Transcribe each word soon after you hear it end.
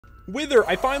Wither,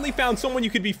 I finally found someone you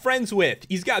could be friends with.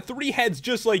 He's got 3 heads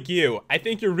just like you. I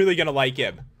think you're really gonna like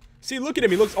him. See, look at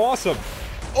him. He looks awesome.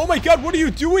 Oh my god, what are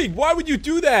you doing? Why would you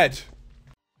do that?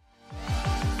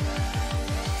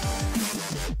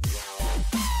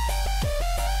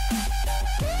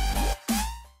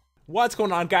 What's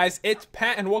going on, guys? It's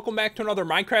Pat and welcome back to another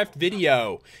Minecraft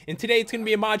video. And today it's going to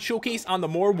be a mod showcase on the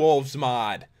More Wolves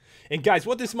mod. And guys,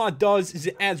 what this mod does is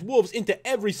it adds wolves into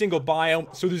every single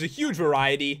biome, so there's a huge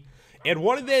variety. And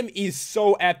one of them is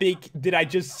so epic that I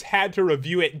just had to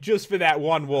review it just for that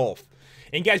one wolf.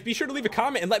 And guys, be sure to leave a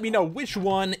comment and let me know which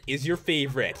one is your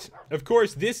favorite. Of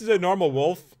course, this is a normal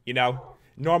wolf, you know,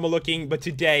 normal looking, but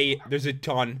today there's a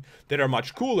ton that are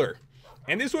much cooler.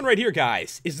 And this one right here,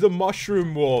 guys, is the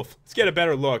mushroom wolf. Let's get a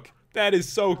better look. That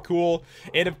is so cool.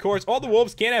 And of course, all the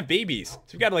wolves can't have babies.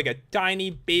 So we've got like a tiny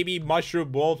baby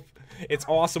mushroom wolf. It's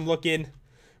awesome looking.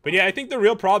 But yeah, I think the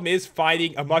real problem is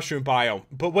finding a mushroom biome.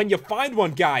 But when you find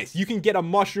one, guys, you can get a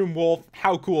mushroom wolf.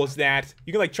 How cool is that?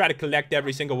 You can like try to collect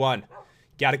every single one.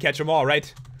 Gotta catch them all,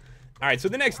 right? Alright, so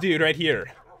the next dude right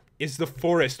here is the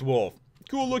forest wolf.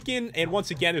 Cool looking. And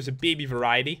once again, there's a baby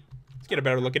variety. Let's get a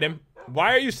better look at him.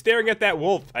 Why are you staring at that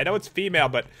wolf? I know it's female,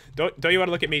 but don't you want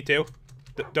to look at me too?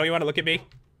 Don't you want to look at me?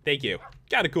 Thank you.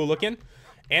 Kind of cool looking.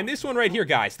 And this one right here,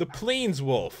 guys, the plains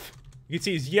wolf. You can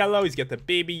see he's yellow. He's got the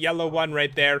baby yellow one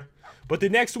right there. But the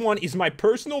next one is my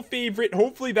personal favorite.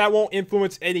 Hopefully that won't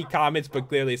influence any comments, but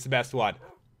clearly it's the best one.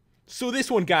 So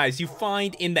this one, guys, you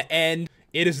find in the end.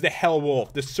 It is the hell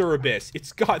wolf, the Cerberus.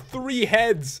 It's got 3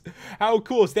 heads. How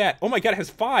cool is that? Oh my god, it has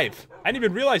 5. I didn't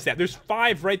even realize that. There's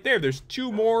 5 right there. There's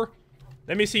 2 more.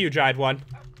 Let me see you, giant one.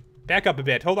 Back up a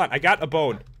bit. Hold on. I got a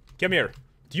bone. Come here.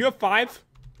 Do you have 5?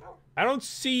 I don't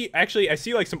see... Actually, I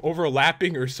see like some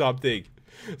overlapping or something.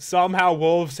 Somehow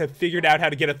wolves have figured out how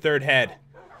to get a 3rd head.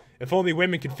 If only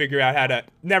women could figure out how to...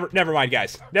 Never mind,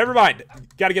 guys. Never mind.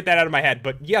 Gotta get that out of my head.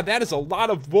 But yeah, that is a lot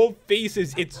of wolf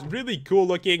faces. It's really cool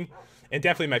looking. And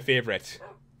definitely my favorite.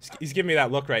 He's giving me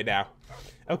that look right now.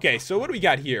 Okay, so what do we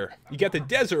got here? You got the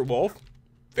desert wolf.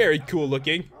 Very cool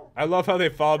looking. I love how they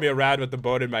follow me around with the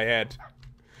bone in my head.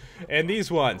 And these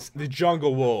ones, the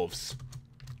jungle wolves.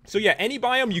 So yeah, any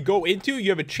biome you go into, you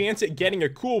have a chance at getting a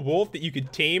cool wolf that you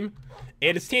could tame.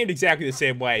 And it's tamed exactly the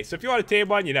same way. So if you want to tame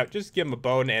one, you know, just give them a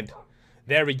bone and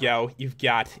there we go. You've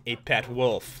got a pet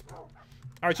wolf.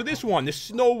 Alright, so this one, the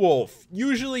snow wolf.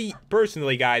 Usually,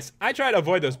 personally, guys, I try to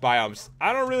avoid those biomes.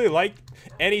 I don't really like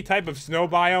any type of snow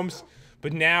biomes.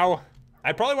 But now...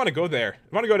 I probably want to go there.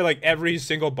 I want to go to, like, every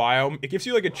single biome. It gives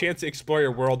you, like, a chance to explore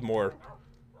your world more.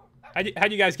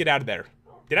 How'd you guys get out of there?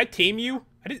 Did I tame you?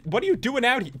 What are you doing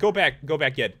out here? Go back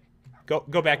in.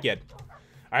 Go back in.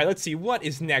 Alright, let's see. What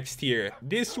is next here?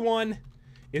 This one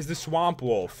is the swamp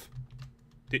wolf.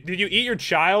 Did you eat your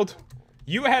child?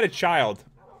 You had a child.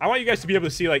 I want you guys to be able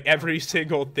to see, like, every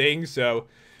single thing, so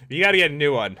you gotta get a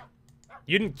new one.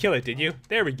 You didn't kill it, did you?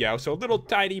 There we go. So, little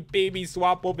tiny baby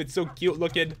swamp wolf. It's so cute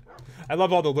looking. I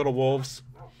love all the little wolves.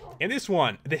 And this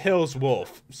one, the hills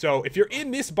wolf. So if you're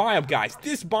in this biome, guys,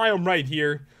 this biome right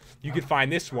here, you can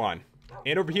find this one.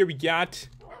 And over here we got,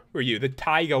 who are you? The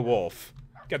taiga wolf.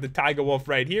 Got the taiga wolf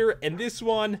right here. And this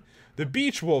one, the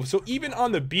beach wolf. So even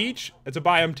on the beach, it's a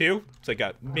biome too. It's like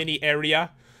a mini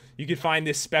area. You can find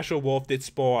this special wolf that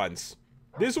spawns.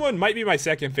 This one might be my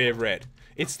second favorite.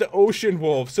 It's the ocean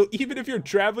wolf. So even if you're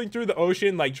traveling through the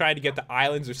ocean, like trying to get to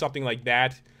islands or something like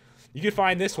that, you can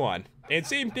find this one. And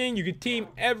same thing, you can team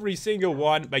every single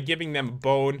one by giving them a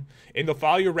bone. And they'll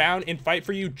follow you around and fight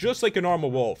for you just like a normal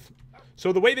wolf.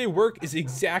 So the way they work is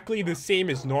exactly the same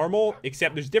as normal,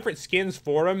 except there's different skins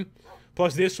for them.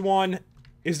 Plus this one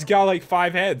is got like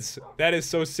 5 heads. That is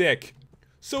so sick.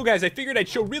 So guys, I figured I'd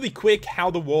show really quick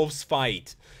how the wolves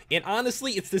fight. And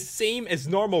honestly, it's the same as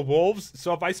normal wolves.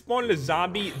 So if I spawn in a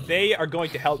zombie, they are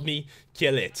going to help me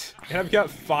kill it. And I've got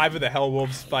 5 of the hell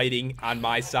wolves fighting on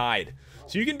my side.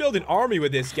 So you can build an army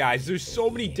with this, guys. There's so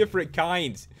many different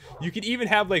kinds. You could even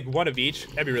have like 1 of each.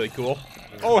 That'd be really cool.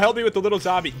 Oh, help me with the little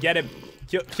zombie. Get him.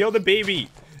 Kill the baby.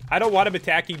 I don't want him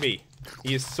attacking me.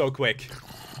 He is so quick.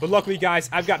 But luckily, guys,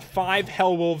 I've got 5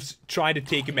 hell wolves trying to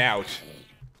take him out.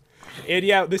 And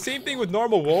yeah, the same thing with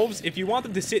normal wolves. If you want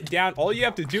them to sit down, all you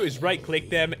have to do is right-click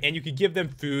them, and you can give them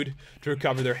food to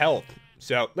recover their health.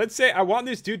 So, let's say I want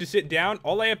this dude to sit down.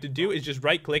 All I have to do is just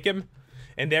right-click him,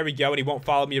 and there we go, and he won't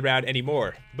follow me around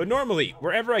anymore. But normally,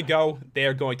 wherever I go, they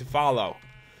are going to follow.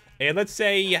 And let's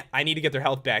say I need to get their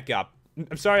health back up.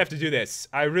 I'm sorry I have to do this.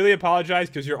 I really apologize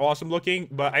because you're awesome looking,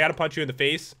 but I gotta punch you in the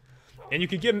face. And you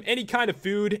can give them any kind of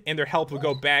food, and their health will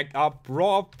go back up.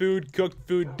 Raw food, cooked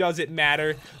food, doesn't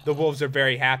matter. The wolves are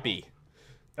very happy.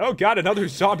 Oh god, another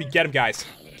zombie. Get him, guys.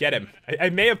 get him.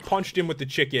 I may have punched him with the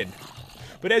chicken.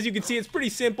 But as you can see, it's pretty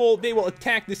simple. They will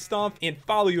attack this stuff and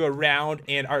follow you around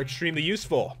and are extremely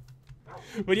useful.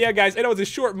 But yeah, guys, I know it's a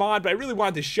short mod, but I really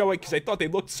wanted to show it because I thought they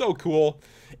looked so cool.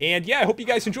 And yeah, I hope you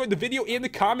guys enjoyed the video and the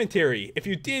commentary. If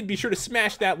you did, be sure to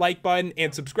smash that like button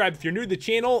and subscribe if you're new to the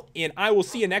channel. And I will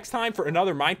see you next time for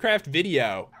another Minecraft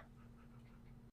video.